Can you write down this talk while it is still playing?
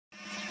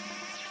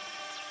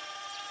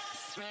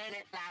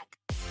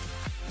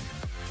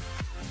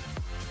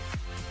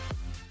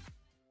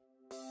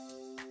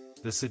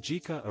The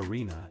Cegeka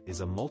Arena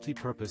is a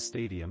multi-purpose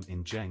stadium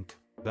in Genk,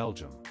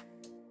 Belgium.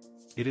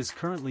 It is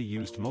currently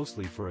used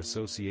mostly for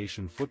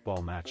association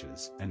football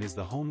matches and is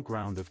the home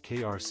ground of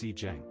KRC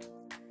Genk.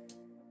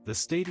 The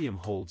stadium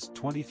holds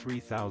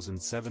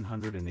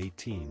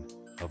 23,718,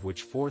 of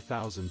which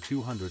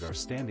 4,200 are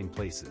standing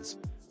places,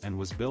 and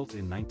was built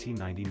in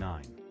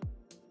 1999.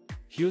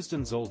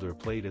 Heusden-Zolder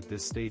played at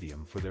this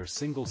stadium for their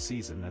single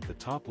season at the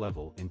top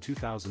level in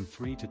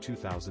 2003 to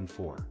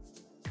 2004.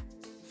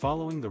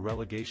 Following the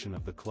relegation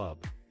of the club,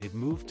 it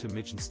moved to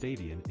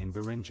Mijnstadion in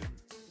Beringen.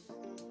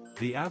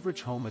 The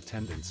average home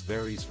attendance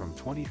varies from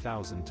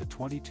 20,000 to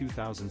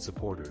 22,000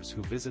 supporters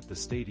who visit the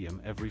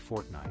stadium every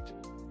fortnight.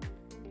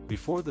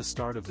 Before the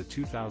start of the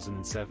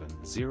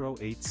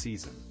 2007-08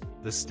 season,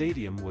 the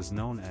stadium was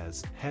known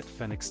as Het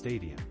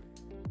Fenixstadion.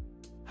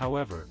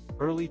 However,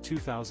 early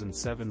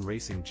 2007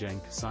 Racing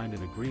Genk signed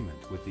an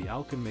agreement with the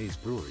Alken-Maes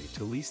brewery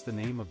to lease the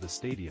name of the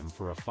stadium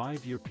for a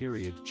 5-year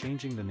period,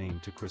 changing the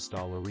name to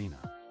Cristal Arena.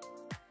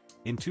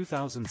 In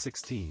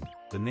 2016,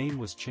 the name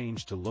was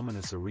changed to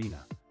Luminous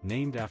Arena,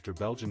 named after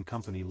Belgian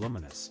company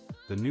Luminous,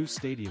 the new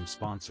stadium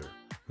sponsor,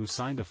 who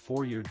signed a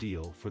 4-year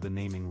deal for the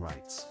naming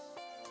rights.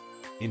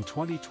 In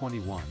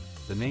 2021,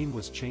 the name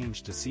was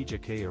changed to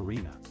Cegeka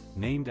Arena,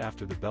 named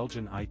after the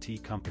Belgian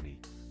IT company,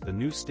 the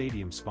new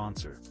stadium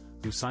sponsor,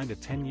 who signed a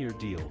 10-year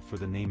deal for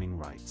the naming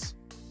rights.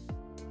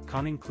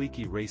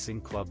 Koninklijke Racing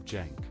Club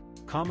Genk,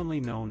 commonly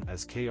known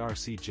as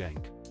KRC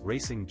Genk,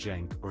 Racing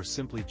Genk or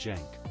simply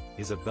Genk,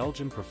 is a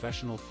Belgian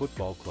professional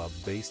football club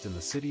based in the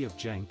city of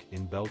Genk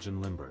in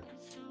Belgian Limburg.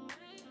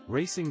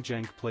 Racing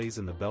Genk plays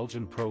in the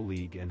Belgian Pro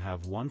League and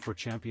have won 4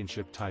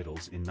 championship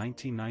titles in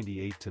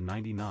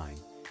 1998-99,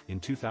 in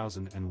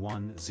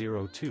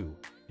 2001-02,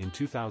 in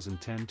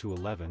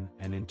 2010-11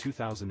 and in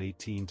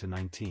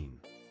 2018-19.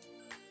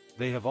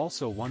 They have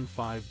also won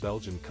 5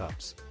 Belgian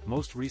Cups,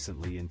 most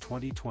recently in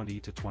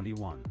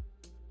 2020-21.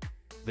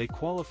 They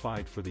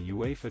qualified for the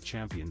UEFA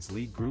Champions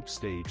League group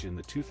stage in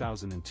the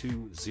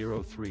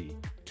 2002-03,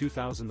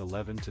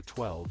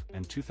 2011-12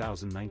 and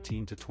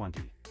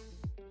 2019-20.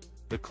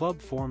 The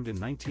club formed in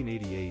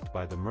 1988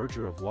 by the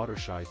merger of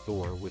Waterschei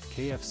Thor with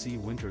K.R.C.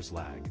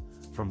 Winterslag,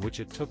 from which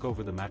it took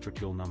over the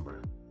matricule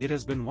number. It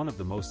has been one of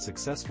the most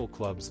successful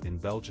clubs in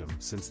Belgium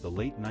since the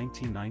late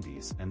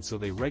 1990s, and so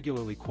they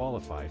regularly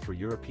qualify for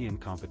European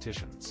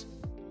competitions.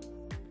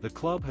 The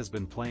club has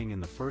been playing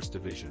in the first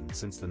division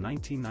since the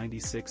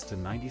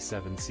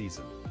 1996-97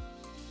 season.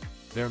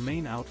 Their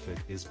main outfit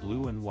is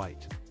blue and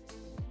white.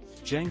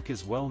 Genk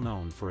is well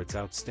known for its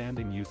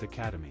outstanding youth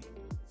academy.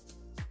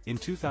 In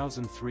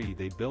 2003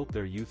 they built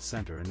their youth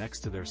center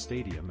next to their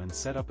stadium and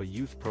set up a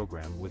youth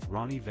program with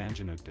Ronnie van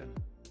Genugden.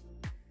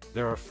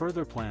 There are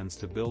further plans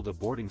to build a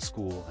boarding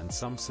school and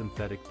some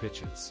synthetic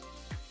pitches.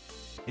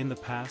 In the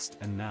past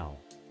and now,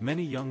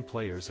 many young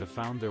players have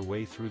found their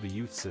way through the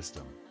youth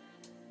system.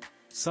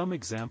 Some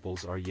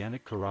examples are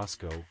Yannick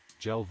Carrasco,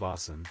 Jel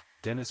Vossen,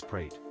 Dennis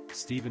Praet,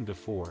 Steven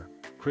Defour,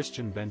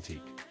 Christian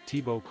Bentique,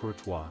 Thibaut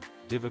Courtois,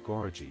 Divock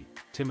Origi,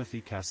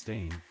 Timothy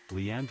Castaigne,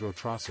 Leandro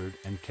Trossard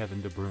and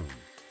Kevin De Bruyne.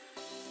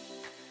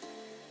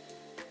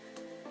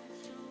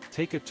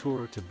 Take a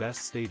tour to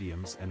best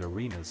stadiums and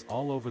arenas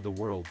all over the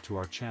world to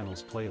our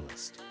channel's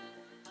playlist.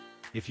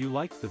 If you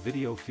liked the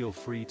video, feel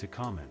free to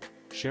comment,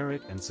 share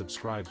it and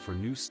subscribe for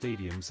new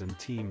stadiums and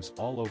teams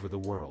all over the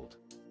world.